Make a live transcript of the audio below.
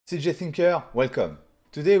CJ Thinker, welcome.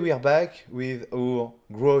 Today we are back with our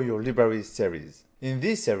Grow Your Library series. In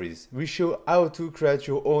this series, we show how to create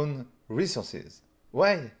your own resources.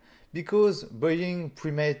 Why? Because buying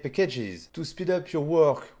pre-made packages to speed up your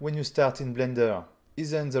work when you start in Blender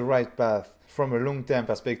isn't the right path from a long-term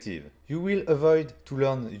perspective. You will avoid to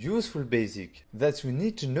learn useful basics that you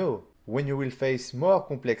need to know when you will face more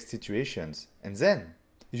complex situations, and then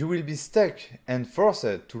you will be stuck and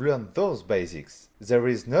forced to learn those basics. There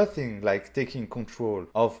is nothing like taking control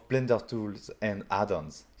of Blender tools and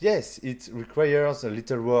add-ons. Yes, it requires a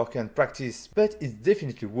little work and practice, but it's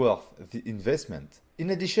definitely worth the investment.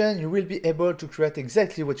 In addition, you will be able to create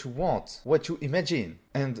exactly what you want, what you imagine,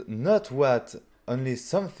 and not only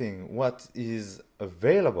something what is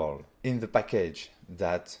available in the package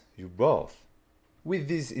that you bought. With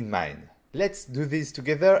this in mind, let's do this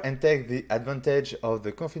together and take the advantage of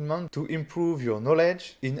the confinement to improve your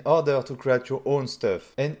knowledge in order to create your own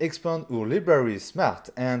stuff and expand your library smart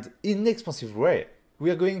and inexpensive way.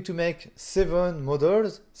 We are going to make 7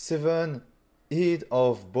 models, 7 heads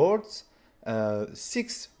of boards,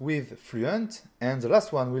 6 with Fluent, and the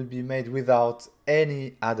last one will be made without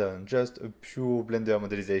any add-on, just a pure Blender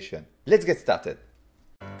modelization. Let's get started.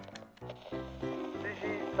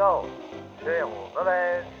 Share our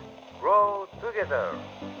knowledge, grow together.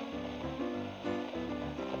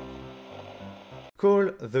 Call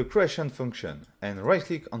the creation function and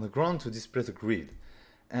right-click on the ground to display the grid.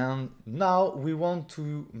 And now we want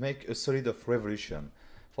to make a solid of revolution.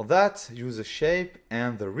 For that, use the shape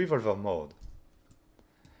and the revolver mode.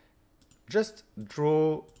 Just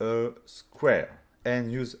draw a square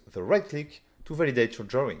and use the right-click to validate your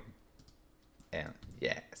drawing. And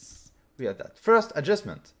yes, we have that. First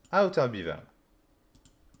adjustment, outer bevel.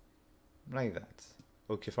 Like that.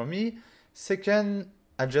 Okay for me. Second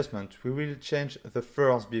adjustment, we will change the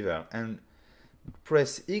first bevel and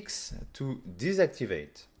press X to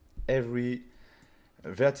deactivate every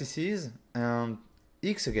vertices and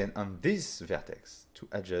X again on this vertex to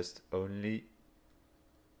adjust only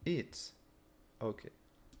it. Okay.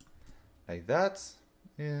 Like that.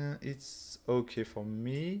 It's okay for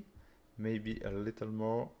me. Maybe a little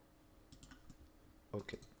more.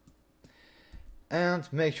 Okay. And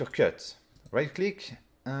make your cut. Right click,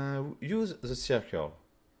 use the circle.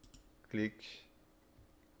 Click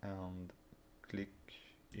and click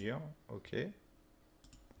here. Okay.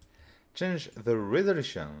 Change the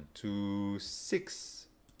resolution to 6.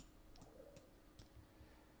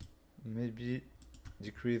 Maybe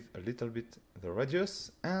decrease a little bit the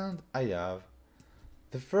radius, and I have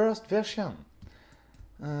the first version.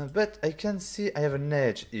 But I can see I have an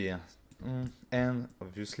edge here. And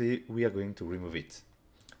obviously we are going to remove it.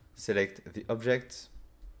 Select the object,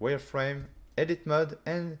 wireframe, edit mode,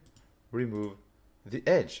 and remove the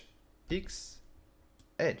edge. X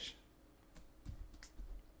edge.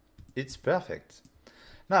 It's perfect.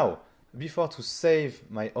 Now, before to save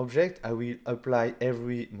my object, I will apply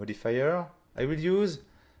every modifier. I will use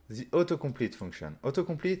the autocomplete function.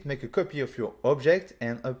 Autocomplete make a copy of your object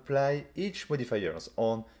and apply each modifiers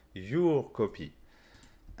on your copy.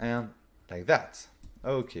 And like that.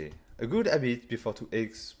 Okay. A good habit before to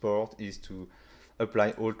export is to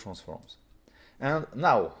apply all transforms. And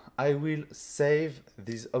now I will save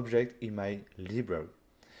this object in my library.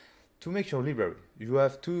 To make your library, you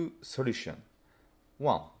have 2 solutions.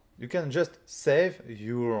 One, you can just save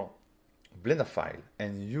your Blender file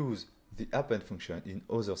and use the append function in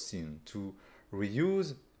other scene to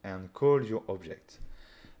reuse and call your object.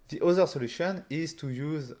 The other solution is to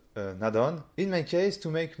use an add-on. In my case, to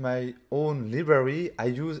make my own library, I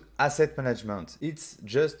use Asset Management. It's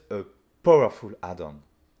just a powerful add-on.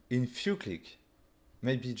 In few clicks,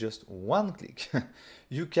 maybe just one click,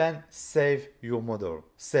 you can save your model,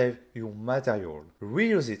 save your material,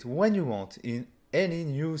 reuse it when you want in any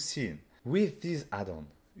new scene. With this add-on,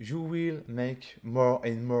 you will make more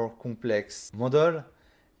and more complex model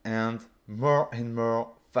and more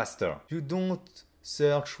faster. You don't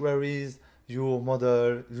search where is your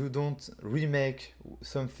model, you don't remake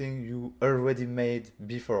something you already made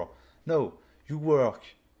before. No, you work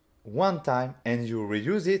one time and you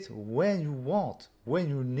reuse it when you want, when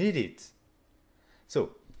you need it.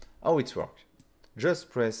 So, how it works?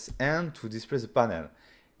 Just press N to display the panel.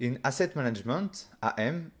 In Asset Management,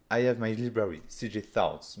 AM, I have my library, CJ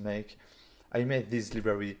Thoughts. I made this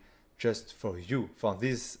library just for you, for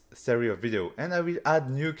this series of video, and I will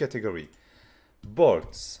add new category.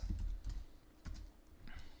 Bolts.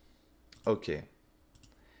 Okay.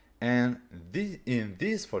 And in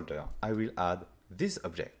this folder, I will add this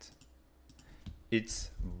object. It's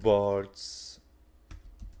bolts,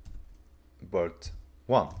 bolt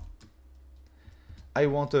 1. I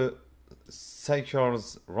want a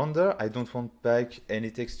cycles render. I don't want back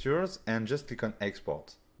any textures, and just click on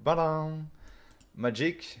export. Bam!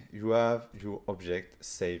 Magic, you have your object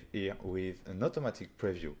saved here with an automatic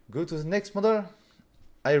preview. Go to the next model.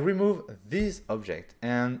 I remove this object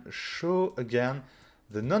and show again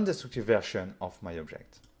the non-destructive version of my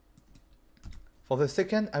object. For the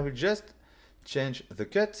second, I will just change the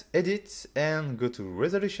cut, edit, and go to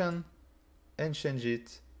resolution and change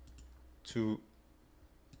it to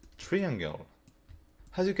triangle.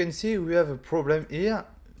 As you can see, we have a problem here,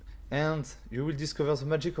 and you will discover the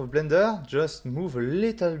magic of Blender. Just move a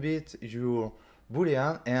little bit your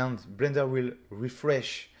boolean and Blender will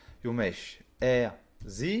refresh your mesh. R,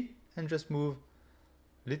 Z, and just move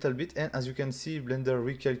a little bit, and as you can see, Blender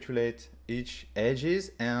recalculate each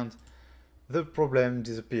edges and the problem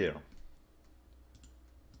disappear.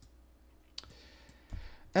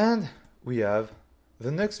 And we have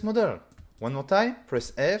the next model. One more time,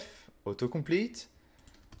 press F, autocomplete,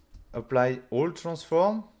 apply all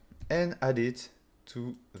transform, and add it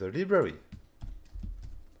to the library.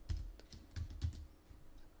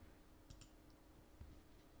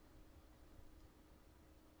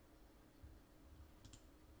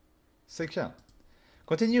 Second,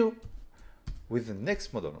 continue with the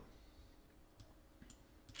next model.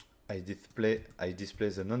 I display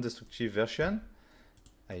the non-destructive version.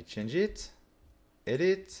 I change it,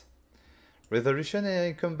 edit, resolution, and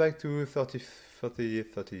I come back to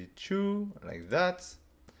 32, like that.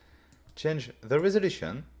 Change the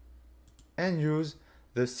resolution and use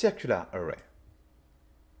the circular array.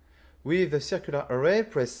 With the circular array,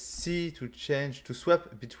 press C to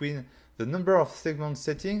swap between the number of segment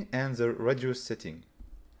setting and the radius setting.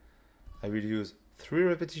 I will use 3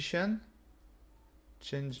 repetition,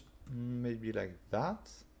 change maybe like that.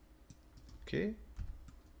 Okay.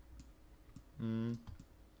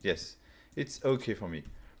 Yes, it's okay for me.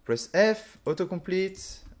 Press F,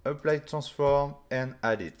 autocomplete, apply transform, and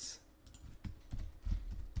add it.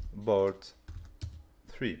 Bolt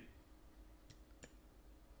 3.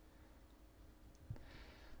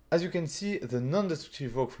 As you can see, the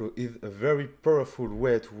non-destructive workflow is a very powerful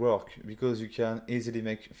way to work because you can easily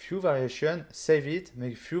make few variations, save it,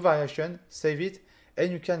 make few variations, save it,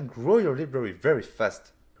 and you can grow your library very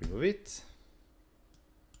fast. Remove it,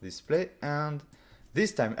 display, and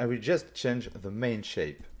this time I will just change the main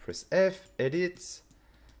shape. Press F, edit,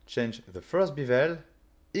 change the first bevel,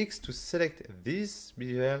 X to select this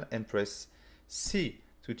bevel, and press C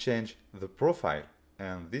to change the profile.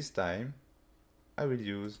 And this time I will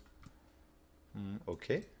use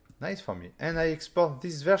okay, nice for me. And I export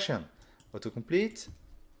this version, autocomplete,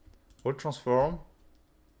 all transform,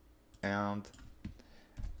 and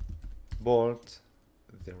bolt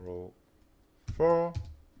 04,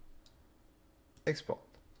 export.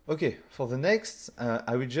 Okay, for the next,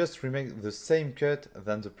 I will just remake the same cut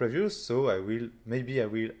than the previous, so maybe I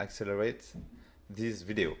will accelerate this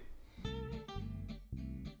video.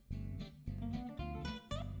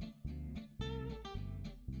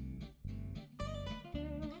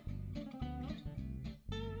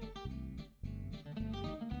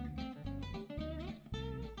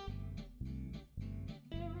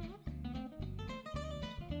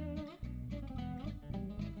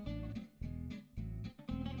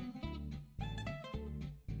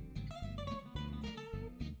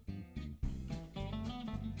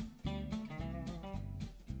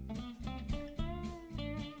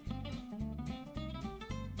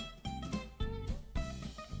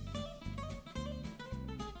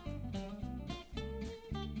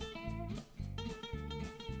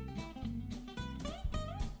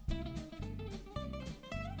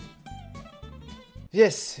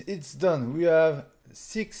 Yes, it's done. We have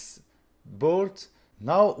 6 bolts.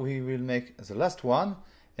 Now we will make the last one,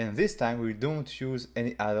 and this time we don't use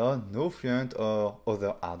any add-on, no Fluent or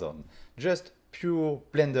other add-on, just pure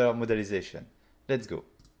Blender modelization. Let's go.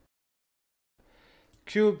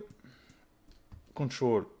 Cube,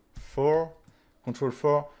 Control 4. Control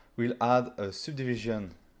 4 will add a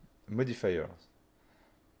subdivision modifier.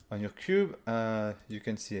 On your cube, you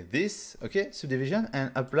can see this, okay, subdivision, and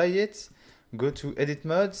apply it. Go to edit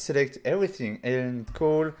mode, select everything, and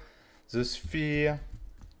call the sphere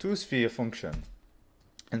to sphere function.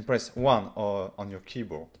 And press 1 on your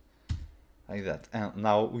keyboard, like that. And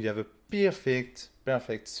now we have a perfect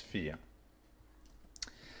sphere.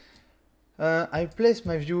 I place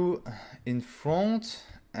my view in front,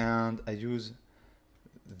 and I use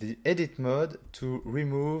the edit mode to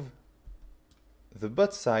remove the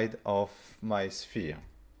butt side of my sphere.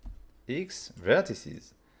 X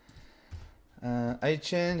vertices. I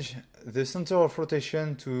change the center of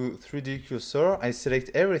rotation to 3D cursor. I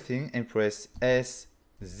select everything and press S,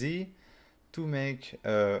 Z to make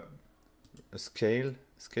a scale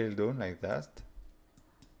down like that.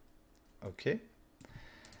 Okay.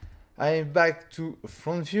 I'm back to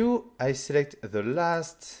front view. I select the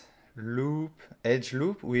last loop, edge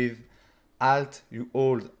loop with Alt. You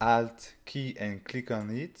hold Alt key and click on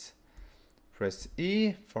it. Press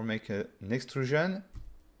E for make an extrusion.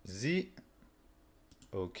 Z.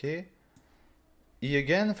 Okay. E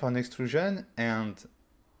again for an extrusion and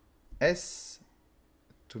S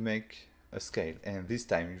to make a scale. And this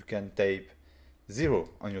time you can type 0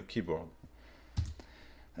 on your keyboard.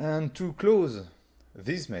 And to close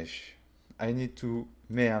this mesh, I need to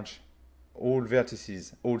merge all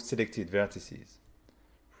vertices, all selected vertices.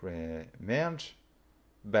 Merge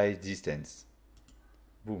by distance.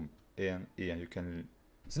 Boom. And here you can.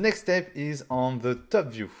 The next step is on the top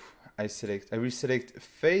view. I will select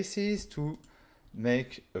faces to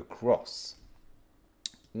make a cross.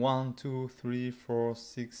 1, 2, 3, 4,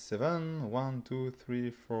 6, 7. 1, 2, 3,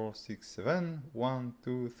 4, 6, 7. 1,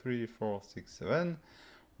 2, 3, 4, 6, 7.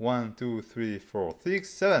 1, 2, 3, 4, 6,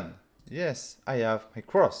 7. Yes, I have my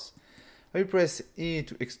cross. I will press E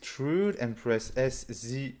to extrude and press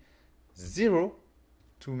SZ 0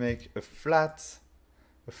 to make a flat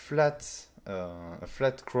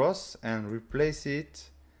cross and replace it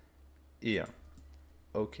here.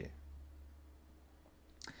 Okay.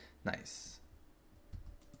 Nice.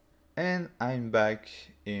 And I'm back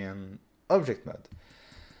in object mode.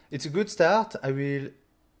 It's a good start. I will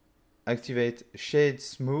activate shade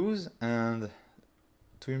smooth, and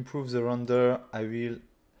to improve the render I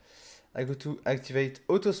go to activate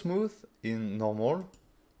auto smooth in normal,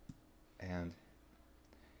 and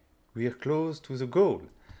we are close to the goal.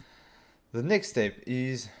 The next step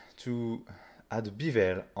is to add a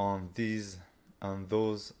bevel on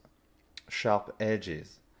those sharp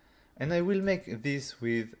edges, and I will make this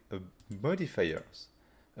with a bevel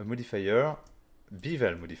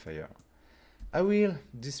modifier. I will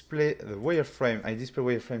display the wireframe. I display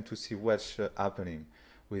wireframe to see what's happening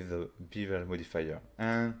with the bevel modifier,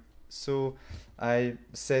 and so I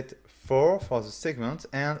set 4 for the segment,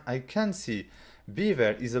 and I can see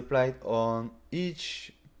bevel is applied on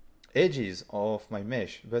each edges of my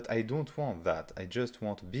mesh, but I don't want that. I just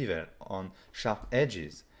want bevel on sharp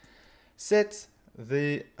edges. Set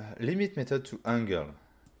the limit method to angle,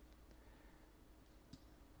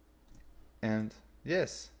 and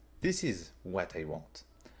yes, this is what I want.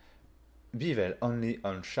 Bevel only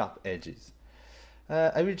on sharp edges.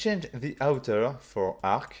 I will change the outer for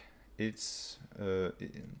arc. It's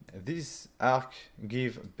this arc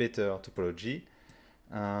give better topology,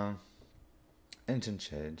 and then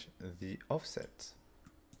change the offset.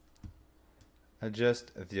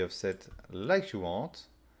 Adjust the offset like you want.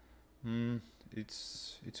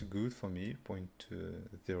 It's good for me.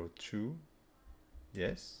 0.02.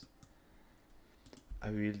 Yes.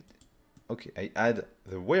 I add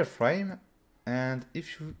the wireframe, and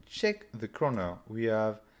if you check the corner, we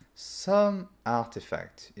have some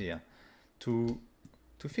artifact here. To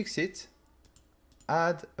fix it,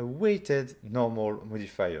 add a weighted normal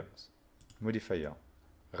modifier.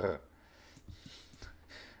 The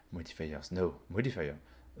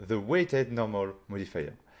weighted normal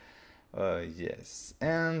modifier. Yes,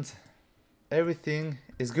 and everything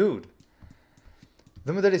is good.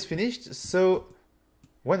 The model is finished, so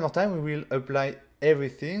one more time we will apply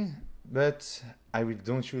everything, but I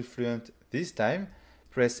don't use Fluent this time.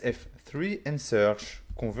 Press F3 and search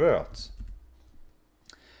convert.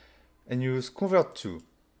 And use convert to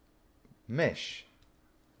mesh.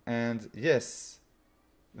 And yes,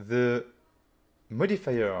 the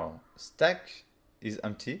modifier stack is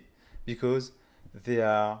empty because they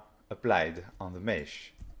are applied on the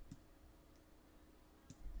mesh.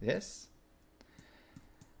 Yes.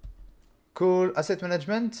 Call asset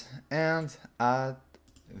management and add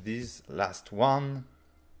this last one,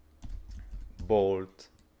 bolt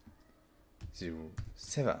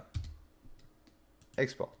 07.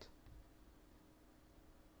 Export.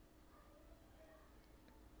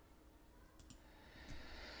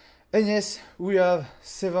 And yes, we have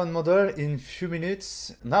 7 models in few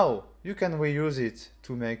minutes. Now you can reuse it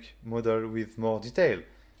to make model with more detail.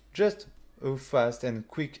 Just a fast and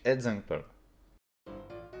quick example.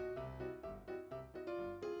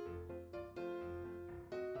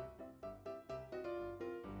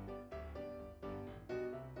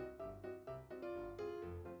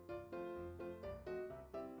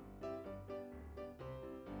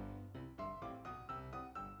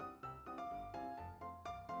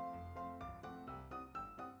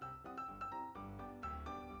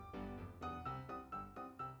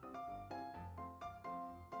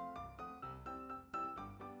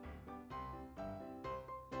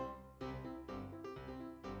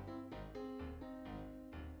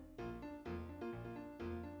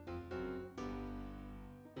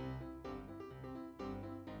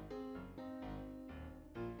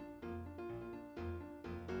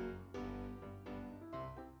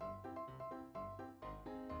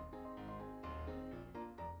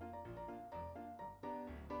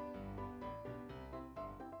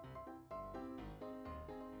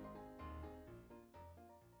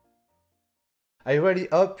 I really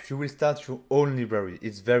hope you will start your own library.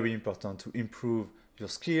 It's very important to improve your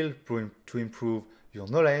skill, to improve your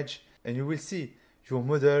knowledge, and you will see your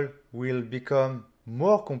model will become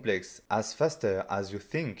more complex as faster as you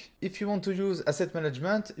think. If you want to use asset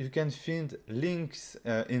management, you can find links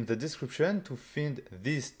in the description to find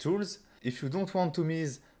these tools. If you don't want to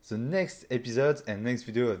miss the next episodes and next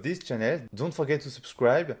video of this channel, don't forget to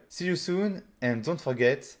subscribe. See you soon, and don't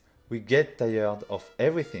forget, we get tired of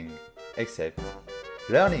everything except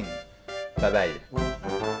learning. Bye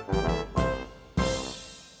bye.